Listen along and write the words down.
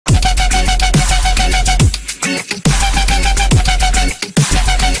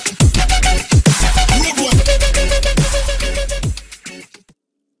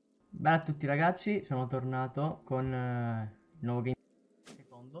Bella a tutti ragazzi, sono tornato con il nuovo game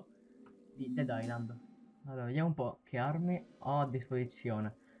secondo di Dead Island. Allora, vediamo un po' che armi ho a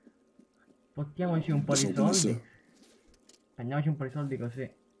disposizione. Pottiamoci un po' di soldi. Prendiamoci un po' di soldi così.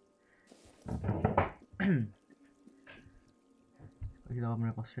 Così dopo me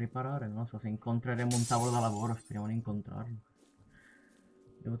ne posso riparare, non so se incontreremo un tavolo da lavoro, speriamo di incontrarlo.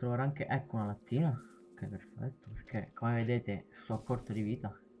 Devo trovare anche, ecco, una lattina. Ok, perfetto, perché come vedete sto a corto di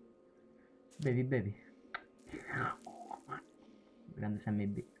vita. Bevi, bevi. Grande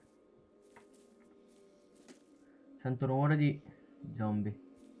SMB. Sento rumore di zombie.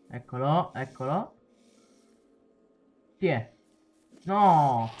 Eccolo, eccolo. Chi è?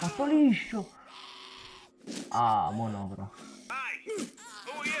 No, fatto liscio. Ah, monopro.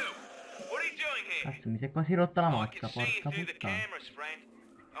 Cazzo, mi si è quasi rotta la macchina, porca puttana.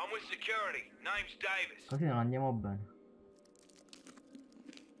 Così non andiamo bene.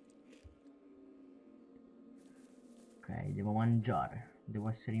 Ok, devo mangiare. Devo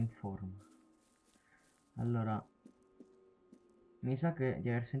essere in forma. Allora, mi sa che di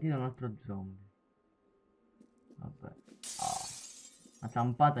aver sentito un altro zombie. Vabbè. Ah, la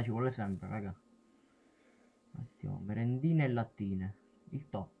zampata ci vuole sempre, raga. Un attimo, merendine e lattine. Il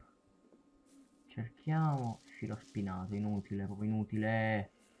top. Cerchiamo filo spinato, inutile, proprio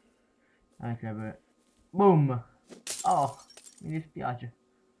inutile. Boom! Oh, mi dispiace.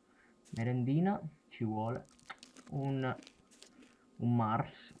 Merendina, ci vuole. Un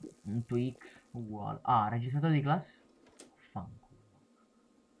Mars, un Twix, uguale. Ah, registratore di classe? Fanculo.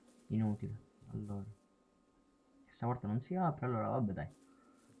 Inutile. Allora. Stavolta non si apre, allora vabbè dai.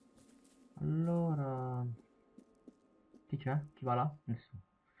 Allora. Chi c'è? Chi va là? Nessuno.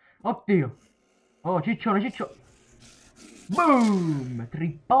 Oddio! Oh, ciccione, ciccio! Boom!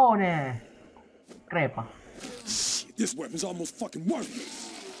 Trippone! Crepa.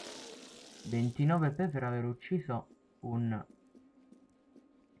 29p per aver ucciso un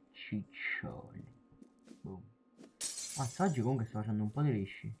ciccione. Boom. Mazza, oggi comunque sto facendo un po' di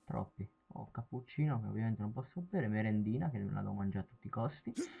lisci. Troppi. Ho cappuccino che ovviamente non posso bere. Merendina che me la devo mangiare a tutti i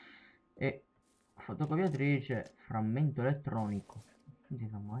costi. E fotocopiatrice, frammento elettronico. Non si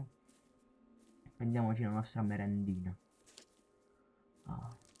sa mai. Prendiamoci la nostra merendina.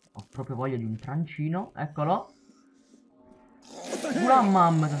 Ah, ho proprio voglia di un trancino. Eccolo.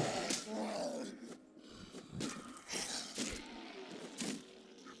 Mamma.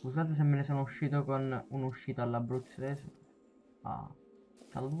 Scusate se me ne sono uscito con un'uscita all'abruzzese. Ah, ha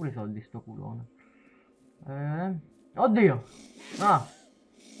dato pure i soldi sto culone. Oddio. Ah,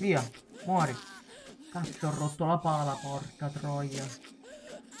 via, muori. Cazzo, ho rotto la pala, porca troia.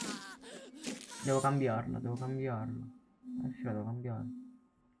 Devo cambiarla, devo cambiarla. Sì, la devo cambiare.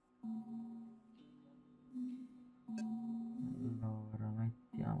 Allora,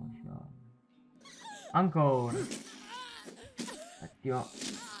 mettiamoci. Ancora. Attimo.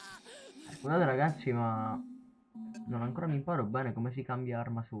 Scusate ragazzi, ma non ancora mi imparo bene come si cambia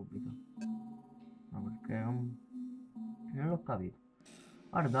arma subito. No, perché non l'ho capito.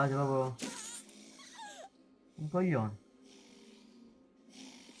 Guardate, proprio un coglione.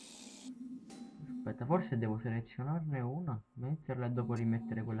 Aspetta, forse devo selezionarne una, metterla e dopo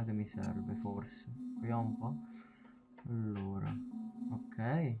rimettere quella che mi serve, forse. Proviamo un po'. Allora,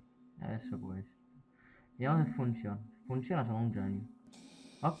 ok. Adesso questo. Vediamo se funziona. Se funziona sono un genio.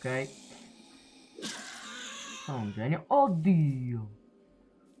 Ok. Sono un genio. Oddio!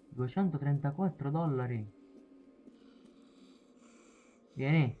 $234.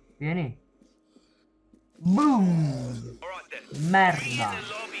 Vieni, vieni. Boom! Merda!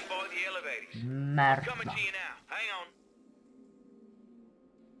 Merda!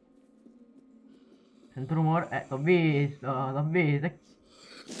 Sento rumore. T'ho visto, t'ho visto.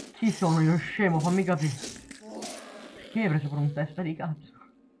 Chi sono io scemo? Fammi capire. Perché mi hai preso per un testa di cazzo?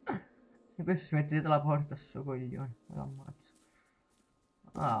 E questo si mette dietro la porta, sto coglione. Me lo ammazzo.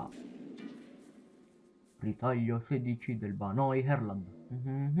 Ah. Ritaglio 16 del Banoi Herland.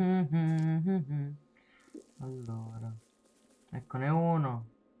 Allora. Eccone uno.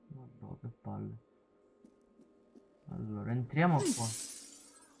 Guarda che palle. Allora, entriamo qua.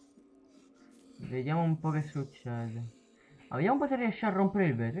 Vediamo un po' che succede. Ah, vediamo un po' se riesce a rompere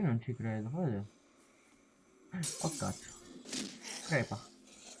il vetro. Io non ci credo, fai vedere. Oh cazzo. Crepa.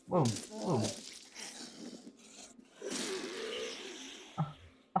 Boom, boom. Ah,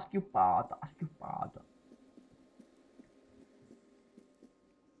 ha schiuppata, ha schiuppata.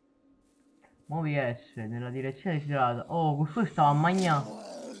 Muovi S nella direzione desiderata. Oh, questo stava a mangiare.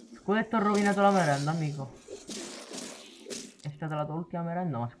 Scudetto, ho rovinato la merenda, amico. È stata la tua ultima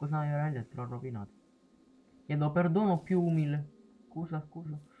merenda, ma scusami veramente te l'ho rovinato. Chiedo perdono più umile. Scusa,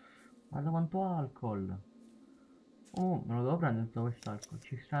 scusa. Guarda quanto alcol. Oh, me lo devo prendere tutto quest'alcol.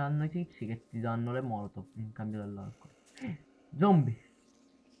 Ci stanno i tizi che ti danno le molotov in cambio dell'alcol. Zombie.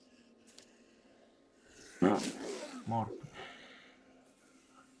 Morto.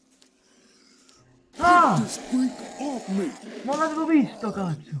 Ah! Non l'avevo visto,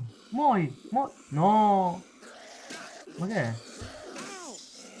 cazzo. Muori. No. Ma che è?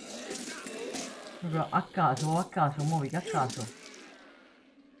 Proprio a caso, muoviti a caso.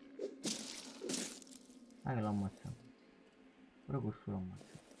 Ah, che l'ho ammazzato. Pure questo l'ho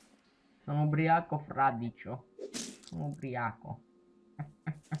ammazzato. Sono ubriaco, fradicio. Sono ubriaco.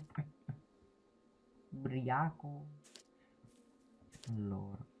 Ubriaco.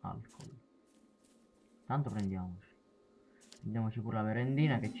 Allora, alcol. Tanto prendiamoci pure la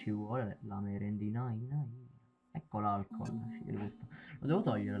merendina che ci vuole. La merendina. Ecco l'alcol. Sì, lo devo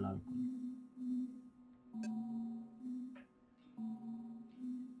togliere l'alcol.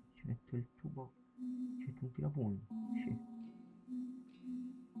 Ci metto il tubo. Ci metto un tirapugno. Sì.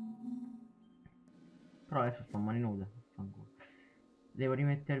 Però adesso sto a mani nude. Devo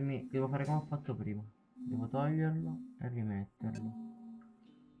rimettermi. Devo fare come ho fatto prima. Devo toglierlo e rimetterlo.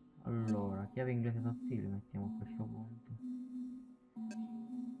 Allora, chiave inglese sottile mettiamo a questo punto.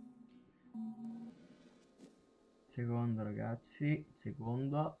 Secondo, ragazzi,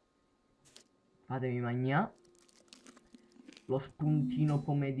 secondo. Fatemi mangiare lo spuntino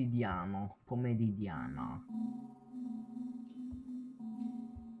pomeridiano.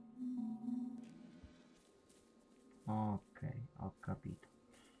 Ok, ho capito.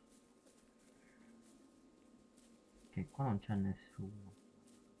 Che qua non c'è nessuno.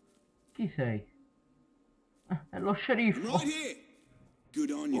 Chi sei? È lo sceriffo. Good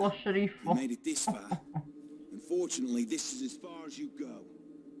on you. Lo sceriffo. You made it this far. Unfortunately, this is as far as you go.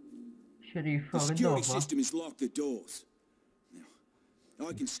 Sceriffo, The che devo security fare? system has locked the doors. Now,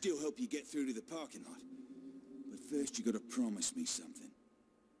 I can still help you get through to the parking lot. But first you gotta promise me something.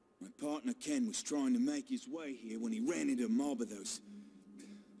 My partner Ken was trying to make his way here when he ran into a mob of those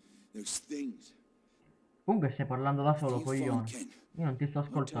things. Comunque stai parlando da solo, You find coglione. Ken. Io non ti sto I'll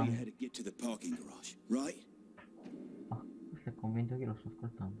tell you ascoltando. how to get to the parking garage, right? Ah, questo è convinto che io lo sto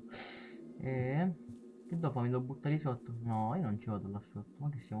ascoltando. Che dopo mi devo buttare di sotto? No, io non ci vado là sotto. Ma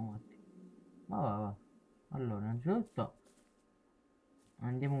che siamo matti? Ma va. Allora, innanzitutto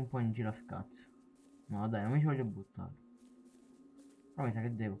andiamo un po' in giro a scazzo. No, dai, non mi ci voglio buttare. Però mi sa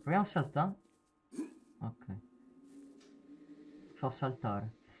che devo. Proviamo a saltare? Ok. So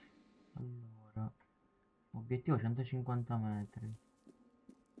saltare. Allora. Obiettivo 150 metri.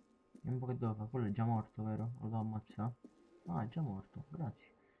 Vediamo un po' che devo fare. Quello è già morto, vero? Lo devo ammazzare? Ah, è già morto,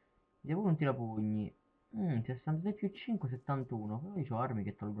 grazie. Devo un tirapugni. 66 più 5, 71. Però io ho armi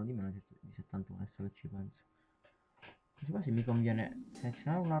che tolgono di meno di 71, adesso che ci penso. Quasi quasi mi conviene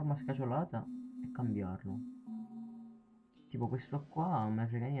selezionare un'arma scacciolata e cambiarlo. Tipo questo qua non me ne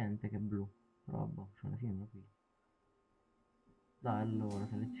frega niente che è blu. Però boh, cioè alla fine me lo piglio. Dai, allora,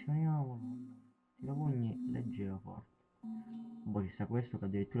 selezioniamolo. Tirapugni leggero forte. Poi ci sta questo che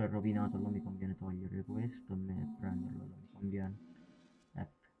addirittura è rovinato, allora mi conviene togliere questo e me prenderlo, allora mi conviene.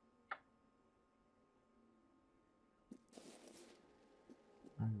 Ecco.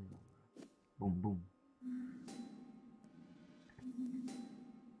 Allora. Boom.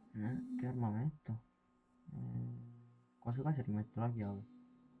 Che armamento? Quasi quasi rimetto la chiave.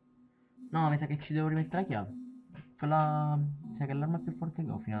 No, mi sa che ci devo rimettere la chiave. Quella. Mi sa che è l'arma più forte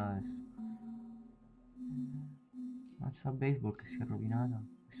che ho fino ad adesso. Mazza a baseball che si è rovinata.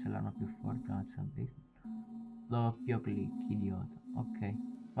 Questa è l'arma più forte, mazza a baseball. Doppio clic, idiota. Ok,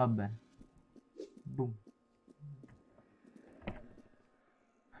 va bene. Boom.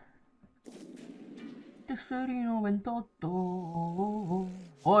 Tesserino 28.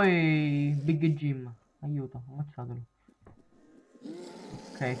 Oi, Big Jim. Aiuto, ammazzatelo.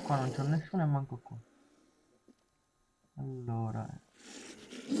 Ok, qua non c'è nessuno e manco qua. Allora.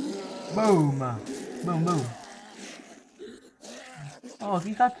 Boom. Oh,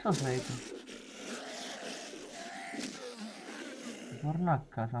 chi cazzo sei tu? Torna a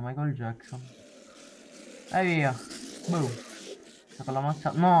casa, Michael Jackson. E via. Boom. Stato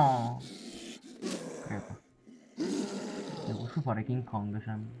l'ammazzato. No. Crepa. Devo posso fare King Kong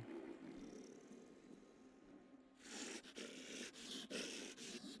sempre.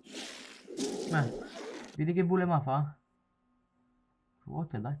 Vedi che bulema fa?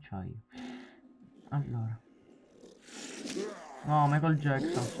 Ruote d'acciaio. Allora. No, Michael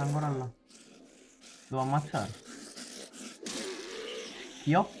Jackson, sta ancora là. Devo ammazzare.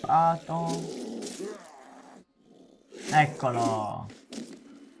 Schioppato. Eccolo.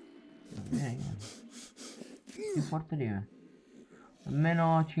 Più forte di me.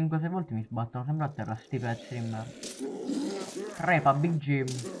 Almeno 5-6 volte mi sbattono sempre a terra sti pezzi di merda. Crepa, Big Jim.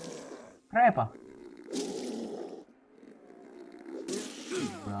 Crepa.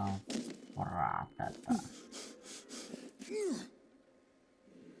 Bravo. Ratata.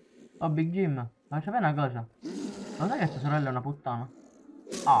 Oh, Big Jim, ma sapere una cosa? Lo sai che tua sorella è una puttana?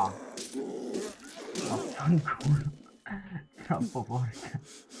 Ah. Vaffanculo. Troppo forte.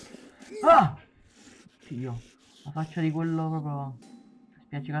 Ah! Dio. La faccia di quello proprio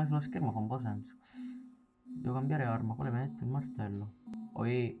spiaccicare sullo schermo fa un po' senso. Devo cambiare arma, quale metto? Il martello.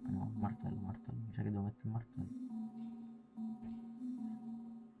 Poi... no, martello. Mi sa che devo mettere il martello.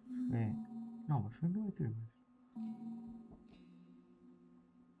 No, posso anche mettere questo.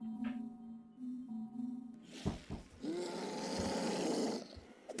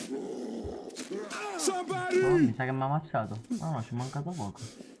 Oh, mi sa che mi ha ammazzato. No, ci è mancato poco.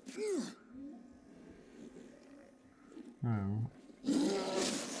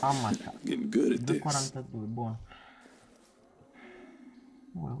 Ammazzato. 2,42, buono.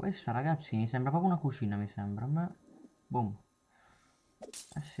 Questa ragazzi mi sembra proprio una cucina, mi sembra. Ma... boom.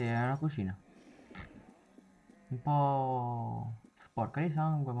 Eh sì, è una cucina. Un po' sporca di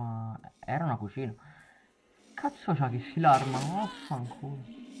sangue, ma era una cucina. Cazzo c'ha che si l'armano,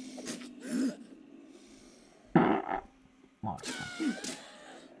 vaffanculo. Morta.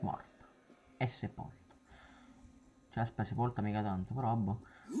 Morta. E sepolta. Cioè, aspetta, sepolta mica tanto, però boh.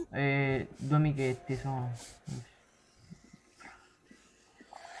 E due amichetti sono.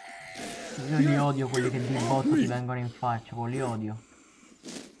 Io li odio quelli che di botto ti vengono in faccia, li odio.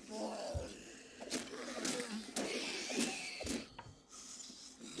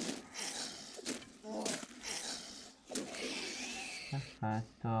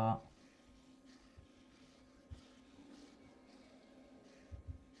 Perfetto.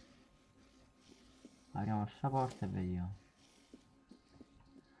 Apriamo sta porta e vediamo.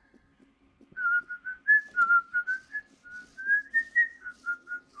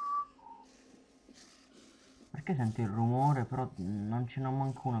 Perché sento il rumore, però non ce n'è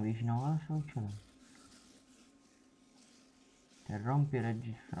manco uno vicino. Cosa sta succedendo? Interrompi e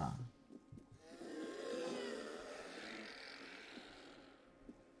registrare.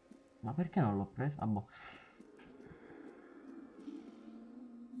 Ma perché non l'ho preso? Ah boh.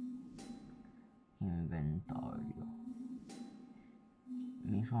 Inventario.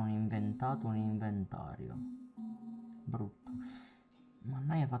 Mi sono inventato un inventario. Brutto.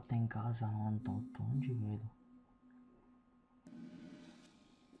 Mannaia fatta in casa 98, non ci vedo.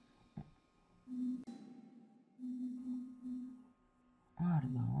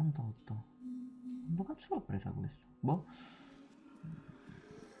 Guarda, 98. Dove cazzo l'ho presa questo? Boh.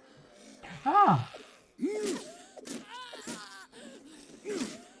 Ah!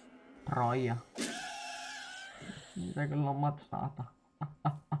 Troia. Mi sa che l'ho ammazzata.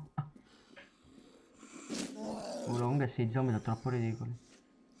 Comunque questi zombie sono troppo ridicoli.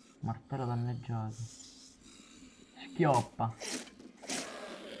 Martello danneggiato. Schioppa.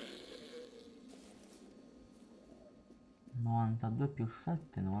 92 più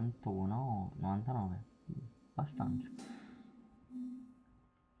 7, 91, 99. Abbastanza.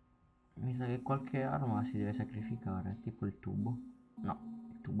 Mi sa che qualche arma si deve sacrificare, tipo il tubo. No,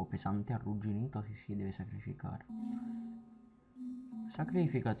 il tubo pesante arrugginito si deve sacrificare.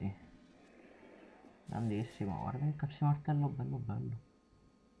 Sacrificati. Grandissimo, guarda che cazzo di martello bello bello.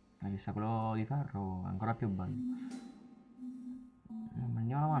 E chissà, quello di ferro è ancora più bello. Non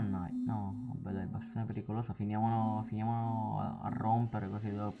prendiamo la mannaia. No, vabbè dai, bastone pericoloso. Finiamo a rompere così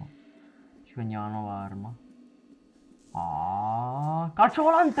dopo. Ci prendiamo una nuova arma. Ah, calcio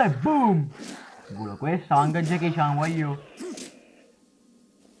volante! Boom! Culo, questa anche Jackie Chan, voglio.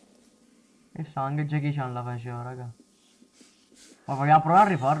 Questa anche Jackie Chan la faceva, raga. Ma vogliamo provare a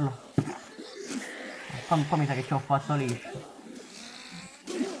rifarlo? Qua mi sa che ci ho fatto liscio.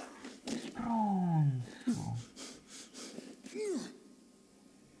 Stronzo.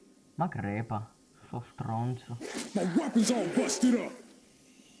 Ma crepa. Sto stronzo.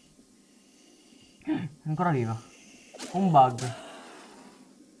 Ancora viva. Un bug.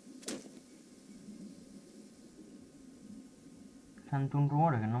 Sento un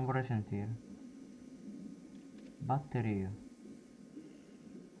rumore che non vorrei sentire. Batteria.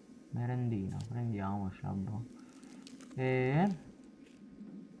 Merendina, prendiamoci, boh.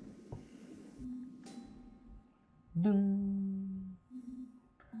 Dun.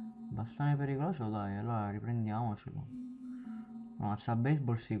 Bastone pericoloso, dai, allora riprendiamocelo. No, mazza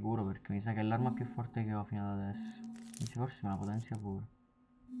baseball sicuro, perché mi sa che è l'arma più forte che ho fino ad adesso. Anzi, forse me la potenzia pure.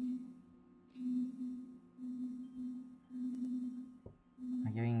 La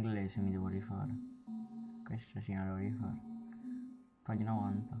chiave inglese mi devo rifare. Questa sì, me la devo rifare.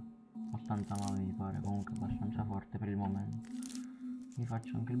 89 mi pare, comunque abbastanza forte per il momento. Mi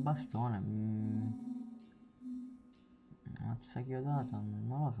faccio anche il bastone. Mazza chiodata,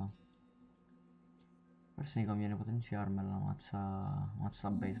 non lo so. Forse mi conviene potenziarmela la mazza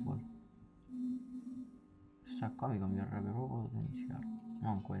baseball. Questa qua mi converrebbe proprio potenziare.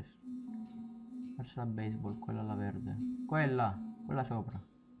 Non questo. Forse la baseball, quella la verde. Quella sopra.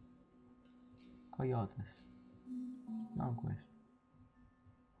 Coyotes. Non questo.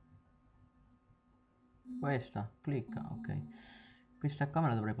 Questa, clicca, ok. Questa qua me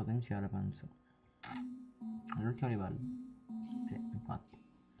la dovrei potenziare, penso. All'ultimo livello. Sì, infatti.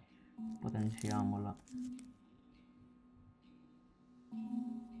 Potenziamola.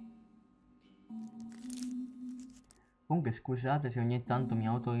 Comunque scusate se ogni tanto mi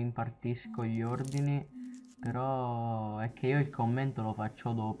auto-impartisco gli ordini, però è che io il commento lo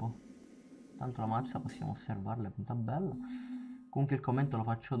faccio dopo. Tanto la mazza possiamo osservarla, è punta bella. Comunque il commento lo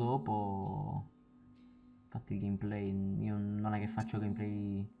faccio dopo. Infatti il gameplay, io non è che faccio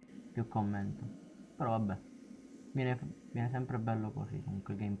gameplay più commento. Però vabbè, viene sempre bello così,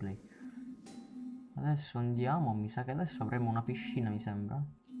 comunque il gameplay. Adesso andiamo, mi sa che adesso avremo una piscina, mi sembra.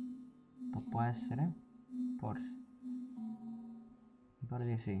 Può essere? Forse. Mi pare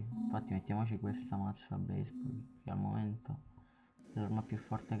di sì. Infatti mettiamoci questa mazza baseball, che al momento è l'arma più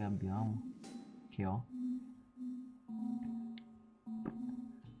forte che abbiamo. Che ho.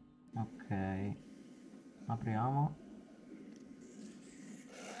 Ok. Apriamo.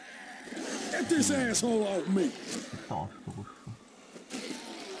 Get this asshole off me! Che tosto questo.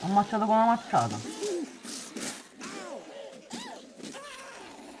 Ho ammazzato con una mazzata.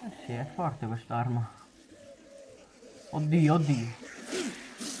 Eh sì, è forte quest'arma. Oddio, oddio.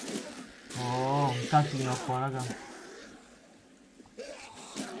 Oh, un casino qua, raga.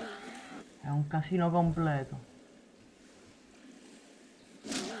 È un casino completo.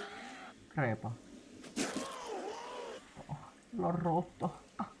 Crepa. Oh, l'ho rotto.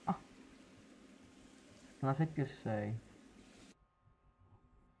 Una 6 più 6.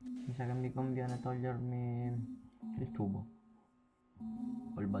 Mi sa che mi conviene togliermi il tubo.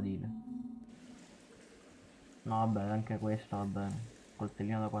 O il badile. No, vabbè, anche questo va bene.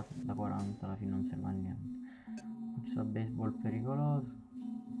 Coltellino da 40, alla fine non serve a niente. Mazza baseball pericoloso.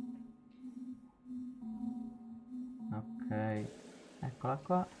 Ok, eccola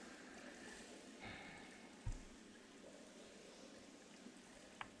qua.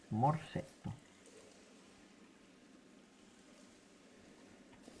 Morsetto.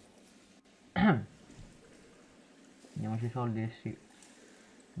 Andiamoci i soldi, sì.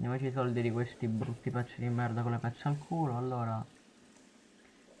 Andiamoci i soldi di questi brutti pezzi di merda con le pezze al culo. Allora,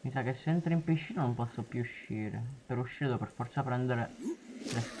 mi sa che se entro in piscina non posso più uscire. Per uscire devo per forza prendere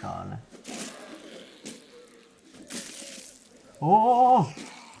le scale. Oh!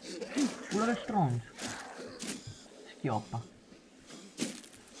 Quello che stronzo. Schioppa.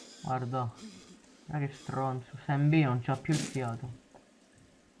 Guarda. Guarda che stronzo. Sambi non c'ha più il fiato.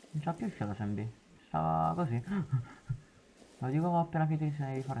 Non c'ha più il fiato Sambi. Stava così. Lo dico appena finito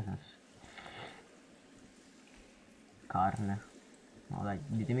di fare sesso. Carne. No dai,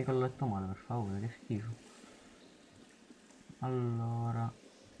 ditemi che l'ho letto male per favore, che schifo. Allora.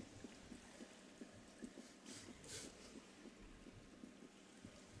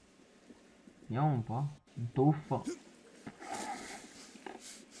 Vediamo un po'. Un tuffo.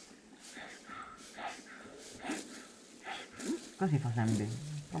 Così fa sempre.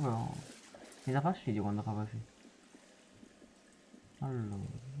 Proprio mi dà fastidio quando fa così.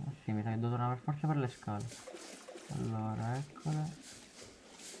 Allora. Ah sì, mi sa che devo tornare per forza per le scale. Allora, eccole.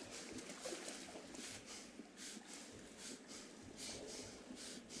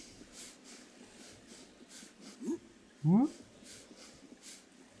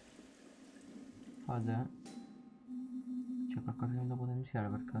 Fate. C'è qualcosa che mi devo potenziare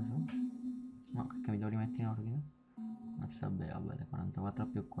per caso? No, perché mi devo rimettere in ordine. Ma vabbè, 44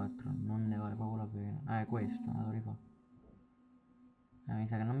 più 4 non ne vale proprio la pena. Questa, la devo rifare. Mi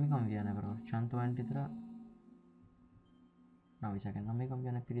sa che non mi conviene però. 123. No, mi sa che non mi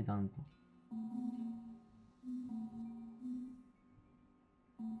conviene più di tanto.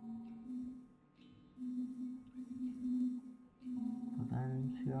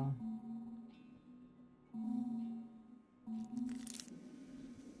 Potenzio.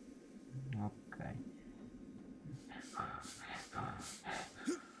 Ok.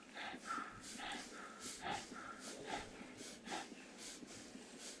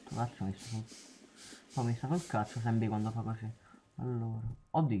 Cazzo mi sta oh, mi sta sul cazzo sempre quando fa così. Allora.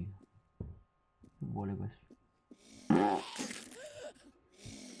 Oddio. Che vuole questo?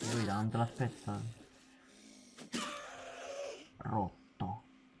 Capito, non te l'aspetta. Rotto.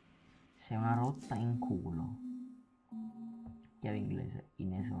 Sei una rotta in culo. Chiave inglese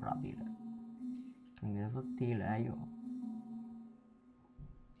inesorabile. Inglese sottile, io.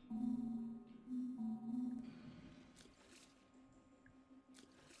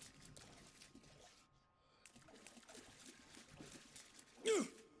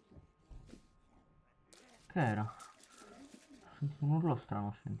 Che era? Ho sentito un urlo strano,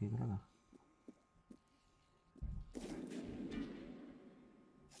 ho sentito, raga.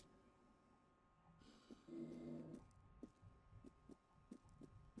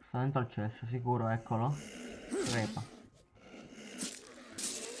 Sta dentro al cesso, sicuro, eccolo. Crepa.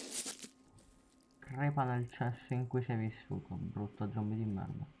 Crepa nel cesso in cui sei vissuto, brutto zombie di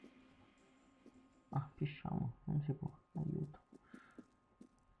merda. Ah, pisciamo, non si può, aiuto.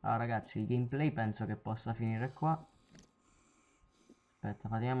 Allora ragazzi, il gameplay penso che possa finire qua. Aspetta,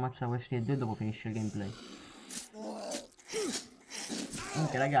 fate ammazzare questi due e dopo finisce il gameplay.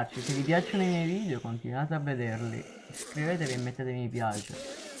 Comunque ragazzi, se vi piacciono i miei video continuate a vederli, iscrivetevi e mettete mi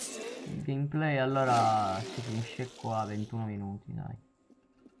piace. Il gameplay allora si finisce qua, 21 minuti, dai.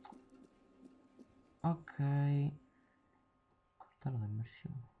 Ok. Coltello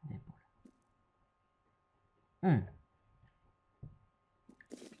d'immersione, debole.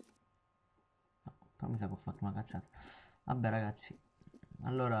 No, però mi sa che ho fatto una cazzata. Vabbè ragazzi,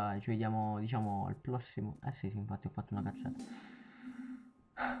 allora ci vediamo diciamo al prossimo. Eh sì, infatti ho fatto una cazzata.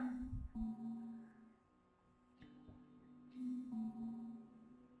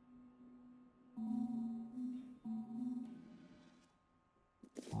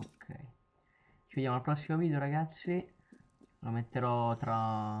 Ok, ci vediamo al prossimo video ragazzi. Lo metterò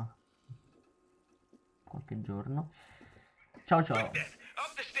tra qualche giorno. Ciao ciao.